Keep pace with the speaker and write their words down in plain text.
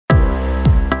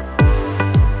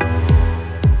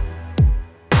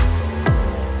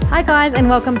Hi guys, and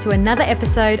welcome to another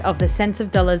episode of the Sense of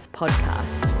Dollars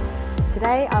podcast.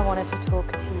 Today I wanted to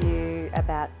talk to you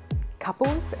about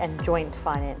couples and joint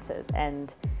finances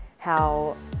and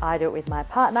how I do it with my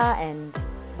partner and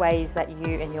ways that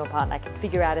you and your partner can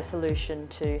figure out a solution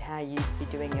to how you'd be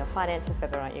doing your finances,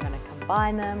 whether or not you're going to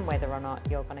combine them, whether or not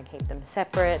you're going to keep them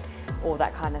separate, all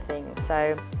that kind of thing.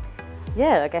 So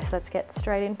yeah, I guess let's get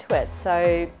straight into it.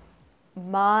 So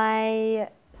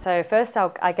first I'll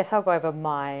go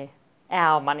over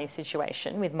our money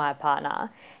situation with my partner,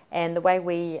 and the way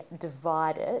we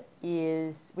divide it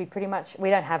is we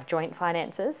don't have joint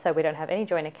finances, so we don't have any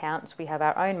joint accounts. We have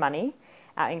our own money.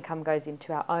 Our income goes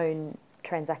into our own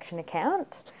transaction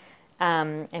account,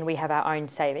 and we have our own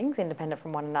savings independent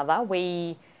from one another.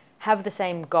 We have the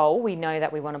same goal. We know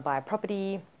that we want to buy a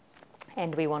property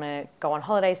and we want to go on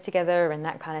holidays together and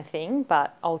that kind of thing,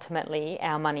 but ultimately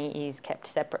our money is kept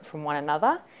separate from one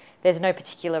another. There's no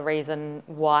particular reason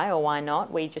why or why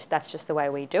not. That's just the way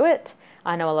we do it.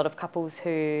 I know a lot of couples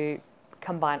who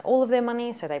combine all of their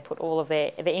money, so they put all of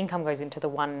their income goes into the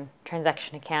one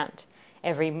transaction account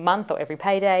every month or every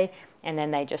payday, and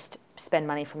then they just spend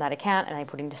money from that account and they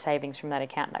put into savings from that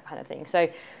account, that kind of thing. So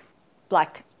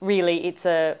really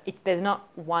there's not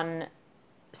one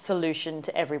solution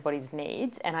to everybody's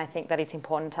needs, and I think that it's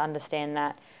important to understand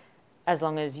that as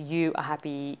long as you are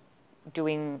happy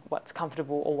doing what's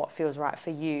comfortable or what feels right for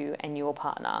you and your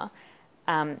partner,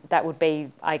 that would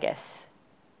be, I guess,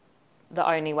 the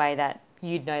only way that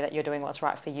you'd know that you're doing what's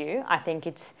right for you. I think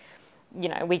it's,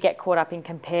 we get caught up in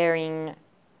comparing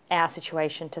our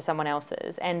situation to someone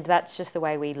else's, and that's just the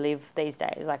way we live these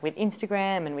days. Like with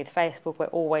Instagram and with Facebook, we're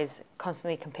always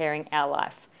constantly comparing our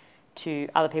life to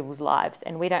other people's lives,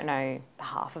 and we don't know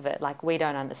half of it. Like, we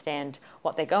don't understand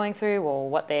what they're going through or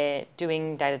what they're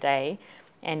doing day to day,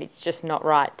 and it's just not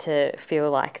right to feel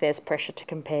like there's pressure to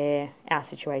compare our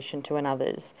situation to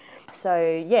another's.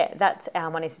 So yeah, that's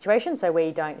our money situation. So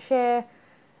we don't share.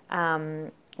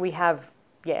 We have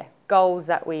goals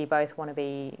that we both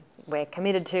we're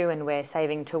committed to and we're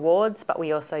saving towards, but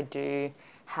we also do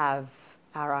have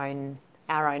our own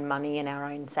money and our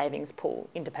own savings pool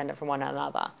independent from one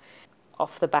another.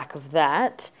 Off the back of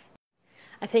that,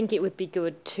 I think it would be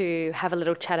good to have a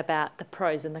little chat about the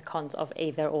pros and the cons of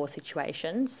either or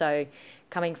situation. So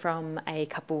coming from a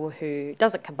couple who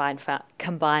doesn't combine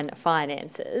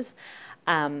finances,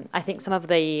 I think some of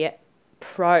the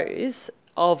pros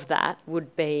of that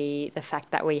would be the fact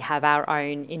that we have our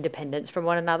own independence from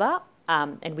one another,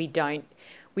 and we don't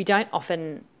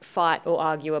often fight or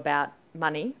argue about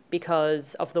money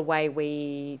because of the way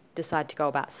we decide to go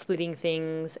about splitting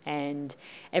things and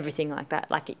everything like that.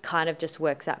 Like, it kind of just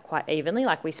works out quite evenly.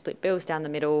 Like, we split bills down the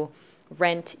middle.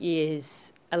 Rent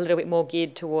is a little bit more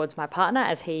geared towards my partner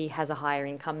as he has a higher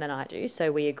income than I do,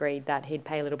 so we agreed that he'd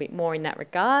pay a little bit more in that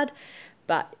regard.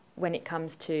 But when it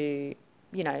comes to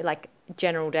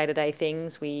general day-to-day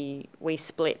things, we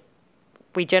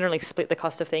generally split the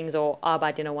cost of things, or I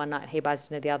buy dinner one night, he buys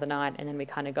dinner the other night, and then we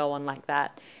kind of go on like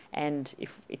that. And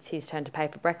if it's his turn to pay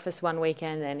for breakfast one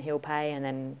weekend, then he'll pay, and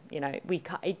then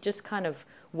it just kind of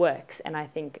works. And I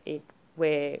think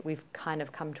we've kind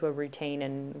of come to a routine,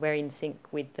 and we're in sync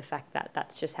with the fact that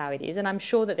that's just how it is. And I'm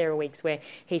sure that there are weeks where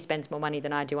he spends more money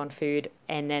than I do on food,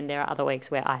 and then there are other weeks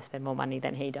where I spend more money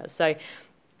than he does. So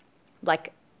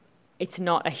it's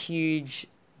not a huge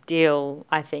deal,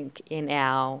 I think, in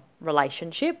our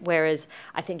relationship. Whereas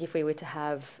I think if we were to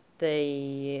have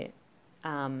the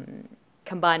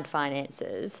combined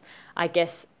finances, I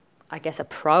guess a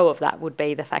pro of that would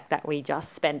be the fact that we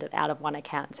just spend it out of one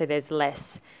account. So there's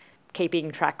less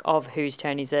keeping track of whose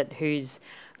turn is it, who's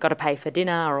got to pay for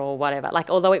dinner or whatever.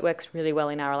 Although it works really well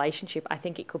in our relationship, I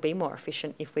think it could be more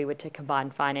efficient if we were to combine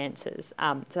finances.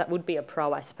 So that would be a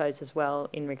pro, I suppose, as well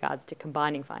in regards to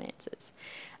combining finances.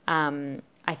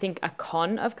 I think a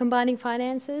con of combining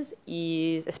finances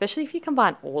is, especially if you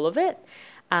combine all of it,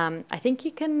 I think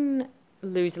you can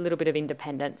lose a little bit of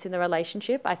independence in the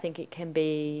relationship. I think it can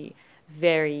be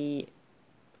very,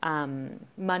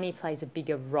 money plays a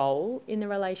bigger role in the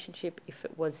relationship if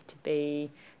it was to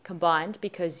be combined,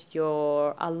 because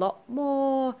you're a lot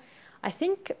more, I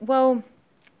think,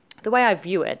 the way I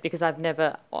view it, because I've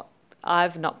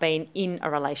not been in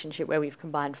a relationship where we've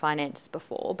combined finances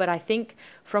before, but I think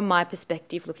from my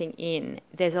perspective looking in,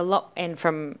 there's a lot, and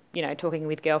from, talking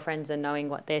with girlfriends and knowing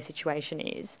what their situation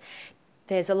is,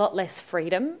 there's a lot less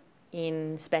freedom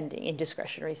in spending, in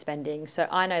discretionary spending. So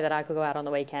I know that I could go out on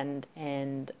the weekend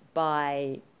and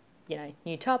buy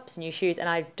new tops, new shoes, and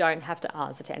I don't have to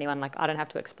answer to anyone. Like, I don't have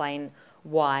to explain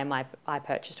why I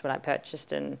purchased what I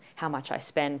purchased and how much I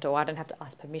spent, or I don't have to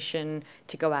ask permission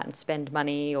to go out and spend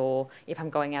money, or if I'm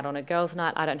going out on a girls'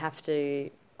 night, I don't have to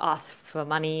ask for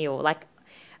money, or like,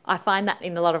 I find that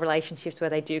in a lot of relationships where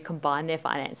they do combine their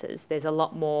finances, there's a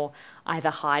lot more either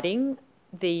hiding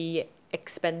the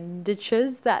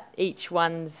expenditures that each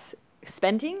one's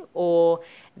spending, or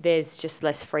there's just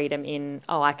less freedom in,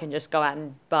 oh, I can just go out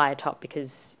and buy a top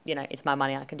because, it's my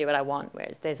money, I can do what I want.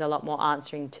 Whereas there's a lot more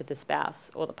answering to the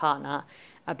spouse or the partner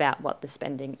about what the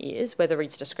spending is, whether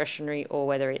it's discretionary or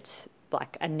whether it's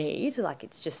like a need, like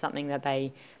it's just something that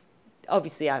they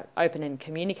obviously are open and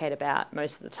communicate about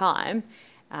most of the time.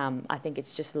 I think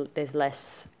it's just there's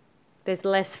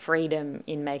less freedom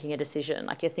in making a decision.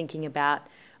 Like, you're thinking about,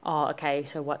 oh, okay,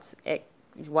 so what's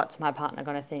my partner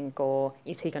going to think, or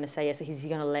is he going to say yes, or is he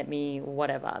going to let me,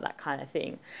 whatever, that kind of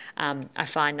thing. I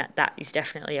find that is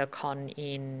definitely a con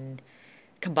in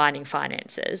combining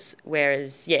finances,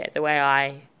 whereas the way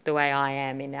I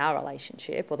am in our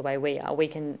relationship, or the way we are, we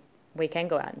can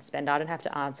go out and spend. I don't have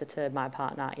to answer to my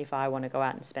partner if I want to go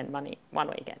out and spend money one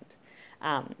weekend.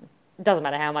 It doesn't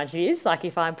matter how much it is. Like,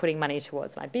 if I'm putting money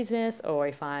towards my business, or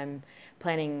if I'm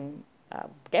planning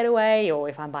getaway, or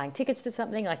if I'm buying tickets to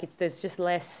something, like, there's just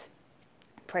less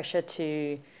pressure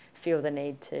to feel the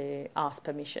need to ask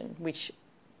permission, which,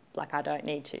 like, I don't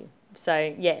need to. So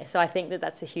I think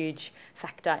that's a huge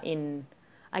factor in,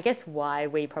 I guess, why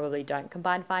we probably don't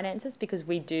combine finances, because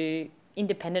we do,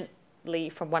 independently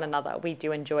from one another, we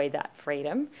do enjoy that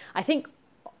freedom. I think,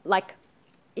 like,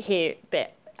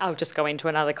 I'll just go into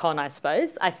another con, I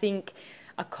suppose. I think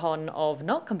a con of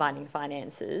not combining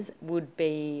finances would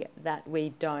be that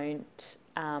we could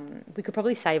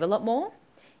probably save a lot more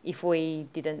if we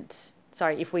did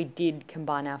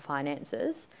combine our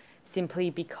finances,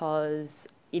 simply because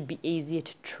it'd be easier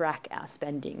to track our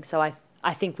spending. So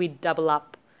I think we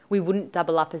wouldn't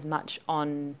double up as much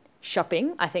on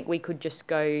shopping. I think we could just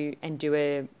go and do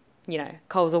a,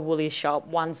 Coles or Woolies shop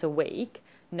once a week,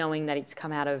 knowing that it's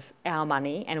come out of our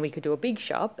money, and we could do a big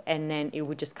shop and then it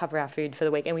would just cover our food for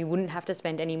the week, and we wouldn't have to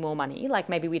spend any more money. Like,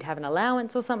 maybe we'd have an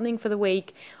allowance or something for the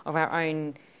week of our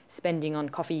own spending on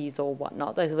coffees or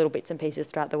whatnot, those little bits and pieces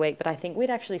throughout the week. But I think we'd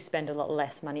actually spend a lot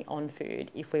less money on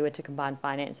food if we were to combine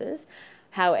finances.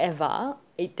 However,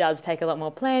 it does take a lot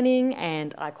more planning,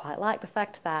 and I quite like the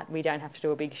fact that we don't have to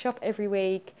do a big shop every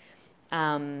week.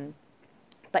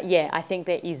 But I think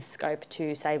there is scope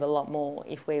to save a lot more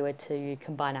if we were to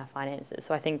combine our finances.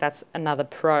 So I think that's another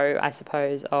pro, I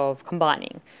suppose, of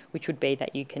combining, which would be that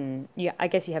I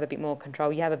guess you have a bit more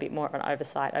control, you have a bit more of an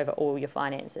oversight over all your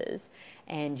finances,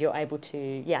 and you're able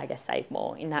to, I guess, save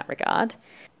more in that regard.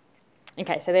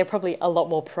 Okay, so there are probably a lot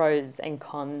more pros and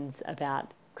cons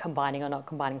about combining or not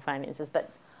combining finances,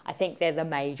 but I think they're the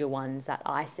major ones that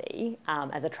I see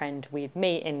as a trend with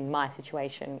me in my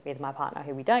situation with my partner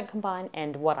who we don't combine,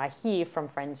 and what I hear from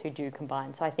friends who do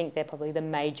combine. So I think they're probably the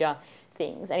major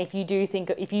things. And if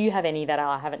you have any that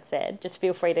I haven't said, just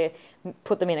feel free to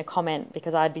put them in a comment,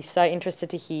 because I'd be so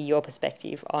interested to hear your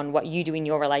perspective on what you do in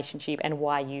your relationship and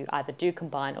why you either do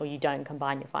combine or you don't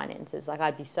combine your finances. Like,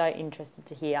 I'd be so interested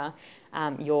to hear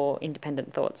your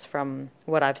independent thoughts from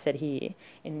what I've said here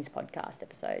in this podcast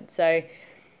episode. So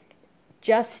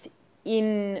just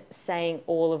in saying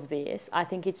all of this, I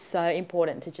think it's so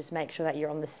important to just make sure that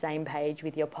you're on the same page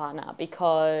with your partner,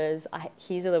 because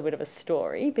here's a little bit of a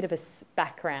story, a bit of a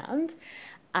background.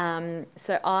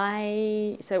 So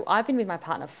I've been with my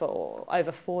partner for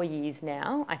over 4 years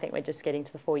now. I think we're just getting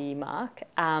to the 4-year mark.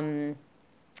 And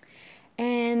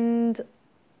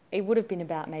it would have been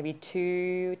about maybe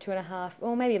 2.5,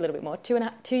 or maybe a little bit more,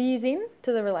 2 years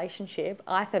into the relationship,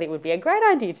 I thought it would be a great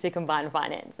idea to combine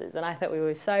finances. And I thought we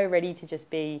were so ready to just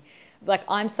be, like,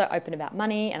 I'm so open about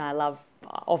money, and I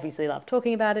obviously love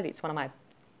talking about it. It's one of my,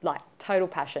 like, total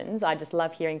passions. I just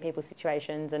love hearing people's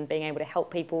situations and being able to help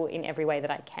people in every way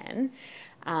that I can.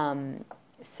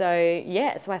 So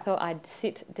I thought I'd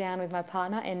sit down with my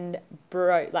partner and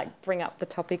bring up the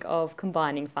topic of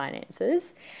combining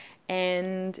finances.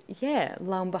 And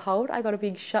lo and behold, I got a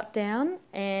big shutdown.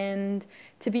 And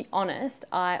to be honest,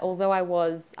 I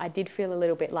did feel a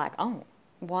little bit like, oh,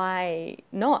 why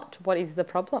not? What is the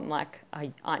problem? Like,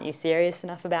 aren't you serious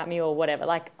enough about me, or whatever?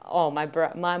 Like, oh,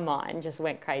 my mind just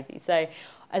went crazy. So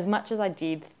as much as I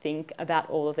did think about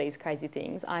all of these crazy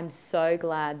things, I'm so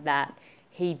glad that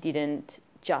he didn't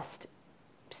just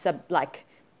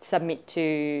submit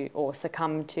to or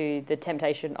succumb to the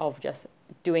temptation of just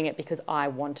doing it because I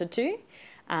wanted to.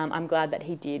 I'm glad that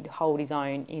he did hold his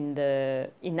own in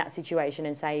that situation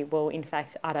and say, well, in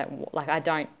fact, I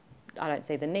don't don't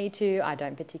see the need to. I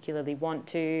don't particularly want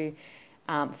to.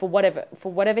 For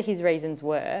whatever his reasons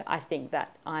were, I think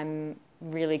that I'm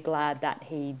really glad that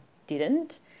he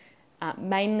didn't,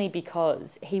 mainly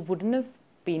because he wouldn't have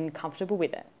been comfortable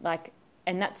with it. Like,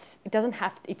 and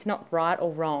it's not right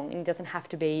or wrong, and it doesn't have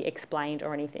to be explained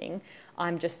or anything.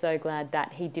 I'm just so glad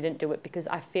that he didn't do it, because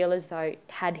I feel as though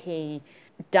had he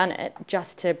done it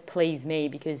just to please me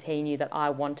because he knew that I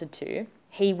wanted to,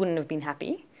 he wouldn't have been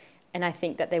happy. And I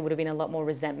think that there would have been a lot more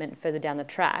resentment further down the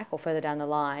track or further down the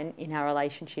line in our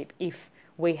relationship if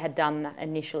we had done that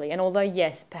initially. And although,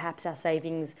 yes, perhaps our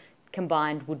savings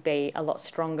combined would be a lot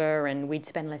stronger and we'd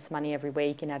spend less money every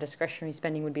week and our discretionary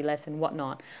spending would be less and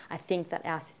whatnot, I think that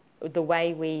the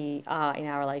way we are in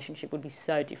our relationship would be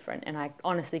so different. And I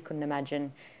honestly couldn't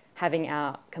imagine having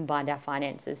combined our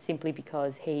finances simply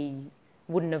because he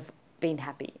wouldn't have been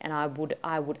happy, and I would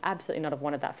absolutely not have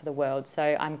wanted that for the world.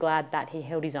 So I'm glad that he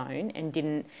held his own and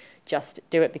didn't just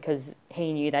do it because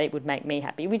he knew that it would make me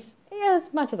happy, which, yeah,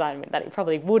 as much as I admit that it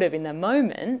probably would have in the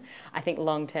moment, I think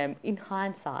long term, in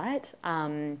hindsight,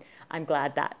 I'm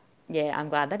glad that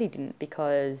he didn't,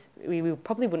 because we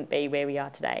probably wouldn't be where we are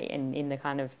today, and in the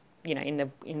kind of, you know,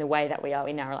 in the way that we are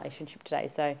in our relationship today.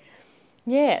 So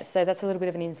yeah, so that's a little bit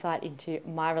of an insight into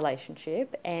my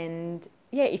relationship. And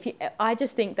yeah, I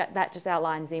just think that just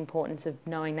outlines the importance of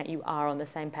knowing that you are on the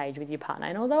same page with your partner.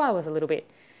 And although I was a little bit,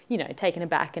 you know, taken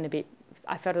aback and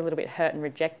I felt a little bit hurt and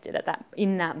rejected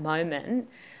in that moment,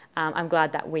 I'm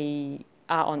glad that we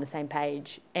are on the same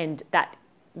page and that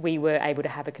we were able to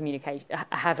have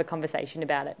a conversation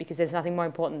about it, because there's nothing more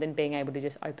important than being able to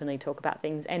just openly talk about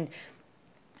things and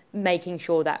making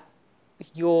sure that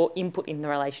your input in the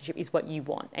relationship is what you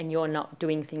want, and you're not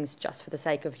doing things just for the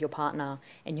sake of your partner,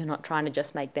 and you're not trying to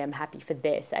just make them happy for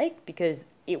their sake, because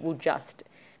it will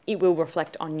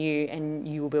reflect on you and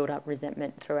you will build up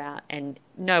resentment throughout, and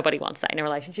nobody wants that in a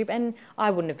relationship. And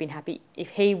I wouldn't have been happy if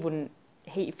he wasn't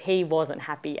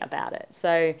happy about it.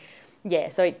 So yeah,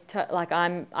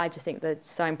 I just think that it's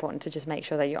so important to just make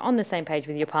sure that you're on the same page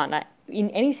with your partner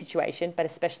in any situation, but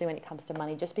especially when it comes to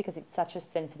money, just because it's such a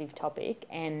sensitive topic,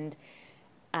 and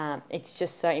it's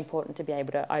just so important to be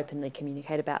able to openly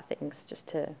communicate about things, just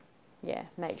to, yeah,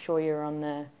 make sure you're on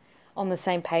the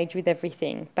same page with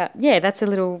everything. But yeah,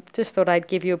 just thought I'd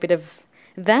give you a bit of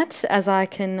that, as I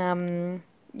can,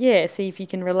 see if you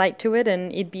can relate to it.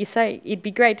 And it'd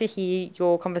be great to hear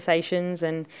your conversations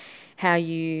and how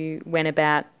you went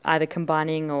about either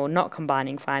combining or not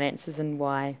combining finances, and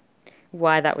why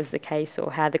that was the case,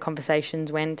 or how the conversations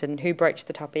went and who broached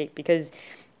the topic. Because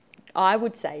I'd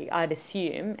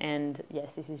assume, and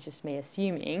yes, this is just me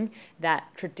assuming, that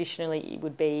traditionally it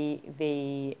would be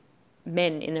the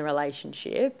men in the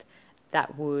relationship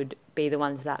that would be the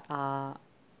ones that are,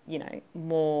 you know,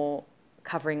 more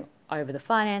covering over the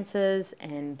finances,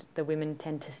 and the women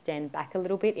tend to stand back a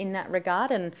little bit in that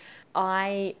regard. And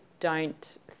I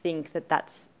don't think that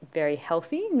that's very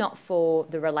healthy, not for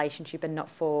the relationship and not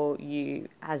for you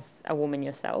as a woman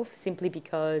yourself, simply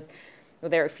because, well,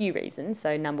 there are a few reasons.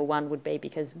 So number one would be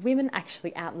because women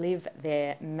actually outlive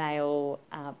their male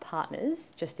partners,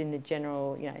 just in the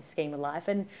general, you know, scheme of life.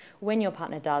 And when your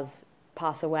partner does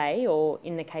pass away, or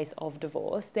in the case of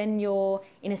divorce, then you're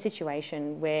in a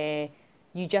situation where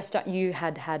you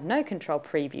had no control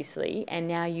previously, and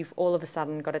now you've all of a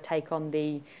sudden got to take on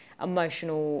the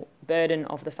emotional burden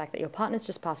of the fact that your partner's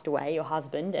just passed away, your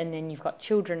husband, and then you've got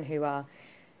children who are,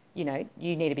 you know,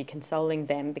 you need to be consoling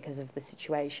them because of the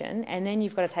situation. And then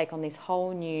you've got to take on this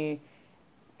whole new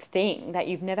thing that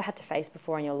you've never had to face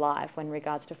before in your life when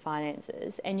regards to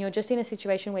finances. And you're just in a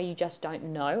situation where you just don't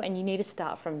know, and you need to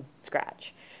start from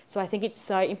scratch. So I think it's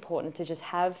so important to just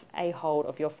have a hold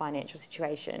of your financial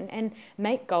situation and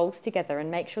make goals together,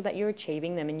 and make sure that you're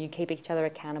achieving them and you keep each other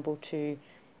accountable to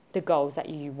the goals that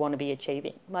you want to be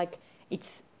achieving. Like,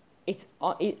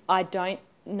 I don't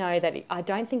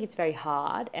think it's very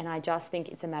hard, and I just think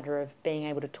it's a matter of being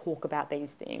able to talk about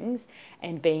these things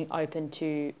and being open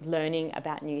to learning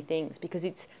about new things, because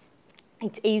it's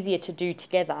easier to do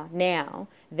together now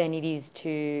than it is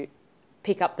to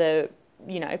pick up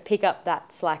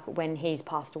that slack when he's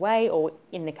passed away, or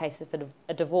in the case of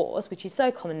a divorce, which is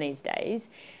so common these days,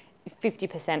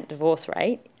 50% divorce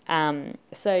rate.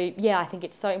 So yeah, I think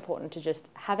it's so important to just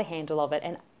have a handle of it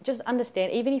and just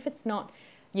understand, even if it's not,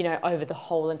 you know, over the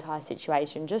whole entire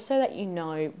situation, just so that you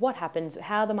know what happens,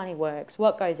 how the money works,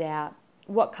 what goes out,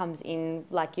 what comes in,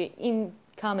 like your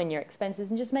income and your expenses,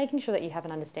 and just making sure that you have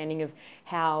an understanding of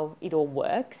how it all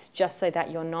works, just so that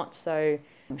you're not so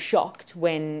shocked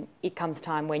when it comes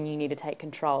time when you need to take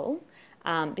control.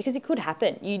 Because it could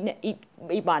happen.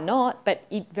 It might not, but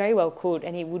it very well could,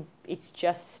 and it's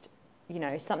just you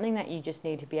know, something that you just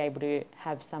need to be able to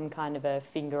have some kind of a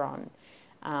finger on,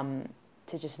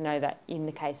 to just know that in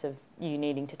the case of you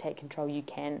needing to take control, you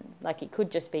can. Like, it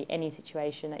could just be any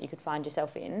situation that you could find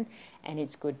yourself in, and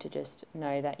it's good to just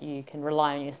know that you can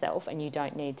rely on yourself and you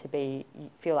don't need to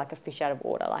feel like a fish out of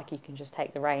water. Like, you can just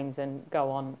take the reins and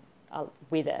go on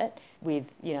with it, with,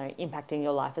 you know, impacting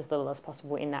your life as little as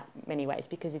possible in that many ways,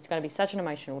 because it's going to be such an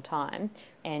emotional time,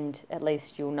 and at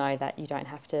least you'll know that you don't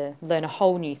have to learn a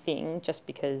whole new thing just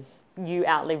because you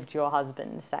outlived your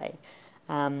husband, say.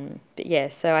 But yeah,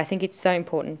 so I think it's so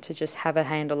important to just have a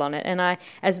handle on it. And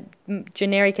as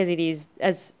generic as it is,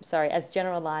 as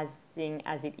generalizing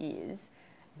as it is,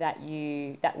 that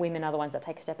women are the ones that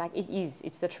take a step back,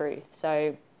 it's the truth.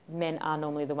 So men are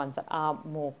normally the ones that are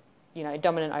more, you know,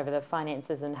 dominant over the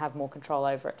finances and have more control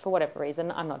over it for whatever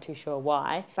reason. I'm not too sure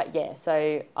why. But yeah,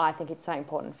 so I think it's so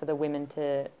important for the women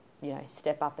to, you know,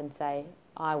 step up and say,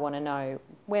 I want to know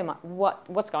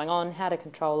what's going on, how to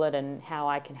control it, and how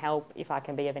I can help, if I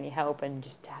can be of any help, and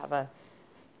just to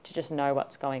just know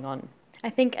what's going on. I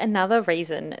think another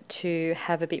reason to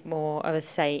have a bit more of a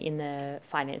say in the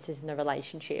finances in the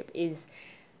relationship is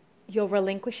you're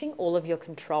relinquishing all of your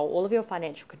control, all of your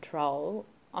financial control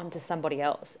onto somebody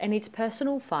else. And it's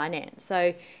personal finance.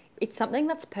 So it's something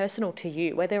that's personal to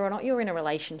you, whether or not you're in a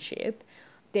relationship.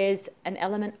 There's an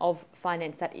element of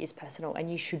finance that is personal,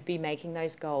 and you should be making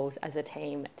those goals as a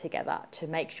team together to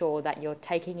make sure that you're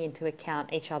taking into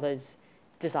account each other's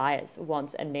desires,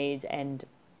 wants and needs, and,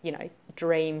 you know,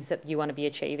 dreams that you want to be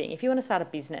achieving. If you want to start a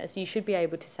business, you should be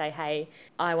able to say, hey,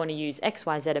 I want to use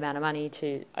XYZ amount of money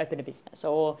to open a business.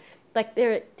 Or like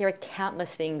there are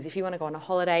countless things. If you want to go on a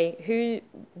holiday,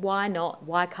 why not?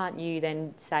 Why can't you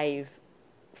then save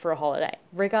for a holiday?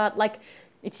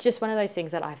 It's just one of those things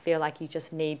that I feel like you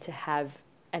just need to have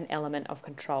an element of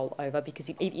control over, because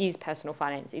it is personal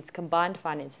finance. It's combined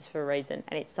finances for a reason,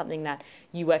 and it's something that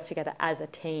you work together as a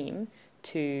team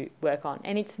to work on.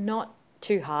 And it's not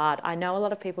too hard. I know a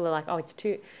lot of people are like, oh,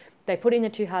 they put in the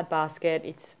too hard basket.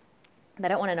 They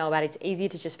don't want to know about it. It's easier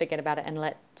to just forget about it and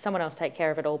let someone else take care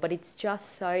of it all. But it's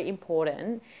just so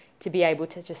important to be able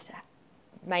to just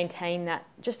maintain that,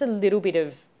 just a little bit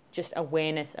of just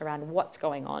awareness around what's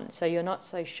going on, so you're not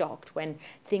so shocked when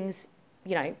things,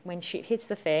 you know, when shit hits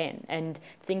the fan and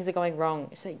things are going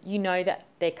wrong. So you know that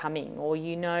they're coming, or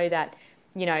you know that,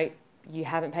 you know, you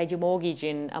haven't paid your mortgage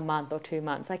in a month or 2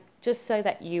 months, like, just so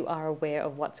that you are aware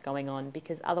of what's going on,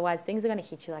 because otherwise things are going to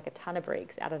hit you like a ton of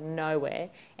bricks out of nowhere,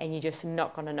 and you're just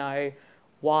not going to know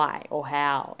why or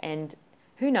how. And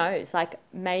who knows, like,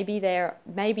 maybe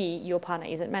your partner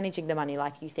isn't managing the money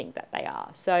like you think that they are.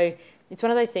 So it's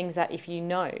one of those things that if you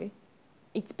know,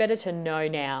 it's better to know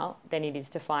now than it is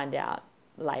to find out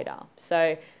later.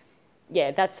 So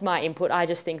yeah, that's my input. I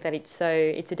just think that it's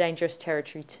a dangerous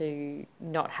territory to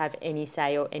not have any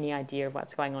say or any idea of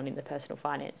what's going on in the personal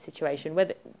finance situation,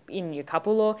 whether in your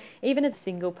couple or even as a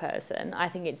single person. I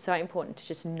think it's so important to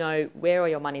just know where all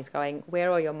your money's going,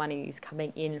 where all your money is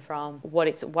coming in from,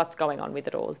 what's going on with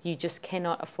it all. You just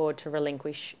cannot afford to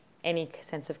relinquish any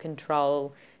sense of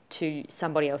control to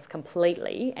somebody else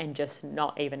completely and just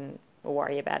not even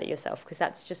worry about it yourself, because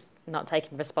that's just not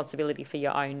taking responsibility for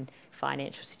your own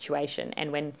financial situation.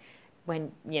 And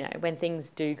when things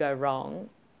do go wrong,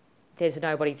 there's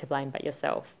nobody to blame but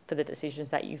yourself for the decisions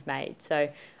that you've made. So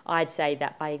I'd say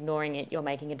that by ignoring it, you're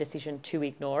making a decision to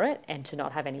ignore it and to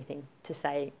not have anything to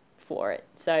say for it.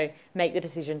 So make the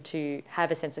decision to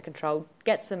have a sense of control,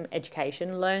 get some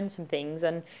education, learn some things,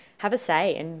 and have a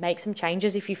say and make some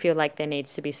changes if you feel like there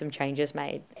needs to be some changes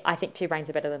made. I think 2 brains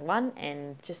are better than 1,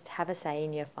 and just have a say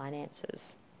in your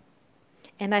finances.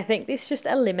 And I think this just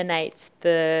eliminates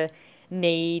the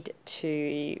need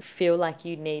to feel like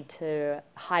you need to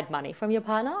hide money from your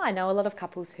partner. I know a lot of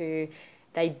couples who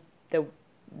the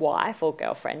wife or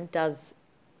girlfriend does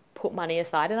put money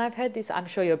aside, and I've heard this, I'm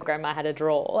sure your grandma had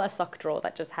a sock drawer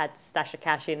that just had stash of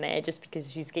cash in there just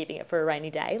because she's keeping it for a rainy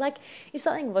day. Like, if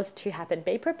something was to happen,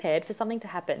 be prepared for something to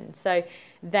happen. So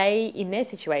they, in their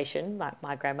situation, like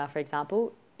my grandma for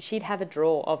example, she'd have a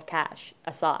drawer of cash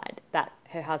aside that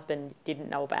her husband didn't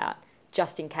know about,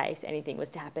 just in case anything was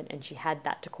to happen, and she had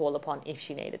that to call upon if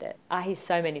she needed it. I hear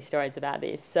so many stories about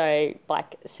this. So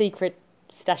like secret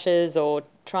stashes, or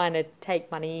trying to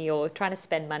take money or trying to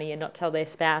spend money and not tell their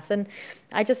spouse. And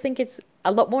I just think it's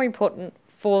a lot more important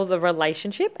for the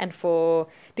relationship and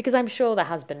because I'm sure the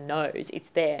husband knows it's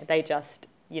there. They just,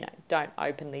 don't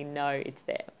openly know it's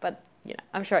there. But,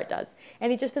 I'm sure it does.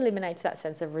 And it just eliminates that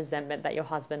sense of resentment that your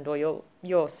husband or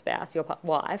your spouse, your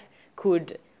wife,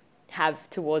 could have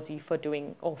towards you for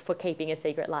doing or for keeping a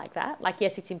secret like that. Like,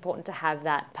 yes, it's important to have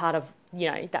that part of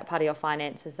that part of your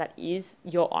finances that is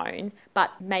your own,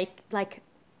 but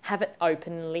have it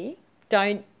openly.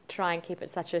 Don't try and keep it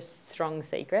such a strong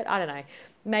secret. I don't know.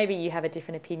 Maybe you have a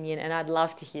different opinion and I'd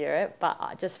love to hear it,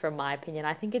 but just from my opinion,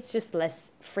 I think it's just less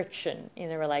friction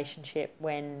in a relationship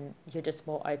when you're just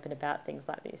more open about things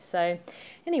like this. So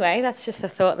anyway, that's just a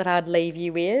thought that I'd leave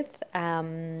you with.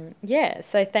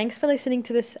 So thanks for listening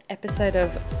to this episode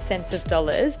of Sense of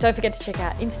Dollars. Don't forget to check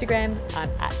out Instagram. I'm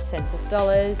at Sense of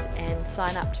Dollars, and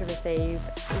sign up to receive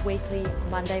weekly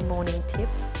Monday morning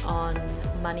tips on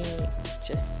money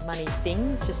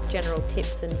things, just general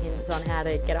tips and hints on how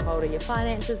to get a hold of your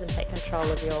finances and take control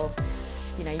of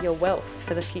your wealth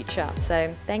for the future.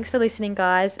 So thanks for listening,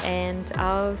 guys, and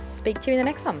I'll speak to you in the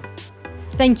next one.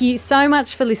 Thank you so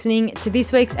much for listening to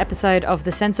this week's episode of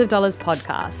the Sense of Dollars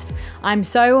podcast. I'm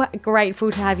so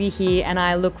grateful to have you here, and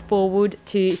I look forward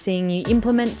to seeing you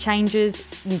implement changes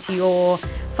into your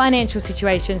financial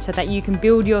situation so that you can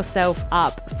build yourself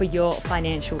up for your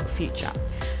financial future.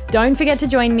 Don't forget to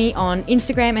join me on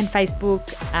Instagram and Facebook.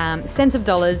 Sense of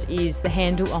Dollars is the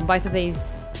handle on both of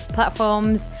these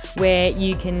platforms, where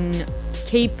you can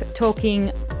keep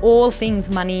talking all things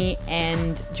money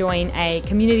and join a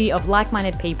community of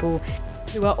like-minded people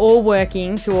who are all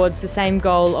working towards the same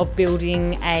goal of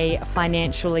building a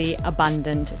financially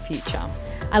abundant future.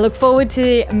 I look forward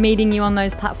to meeting you on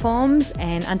those platforms,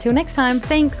 and until next time,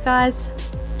 thanks guys.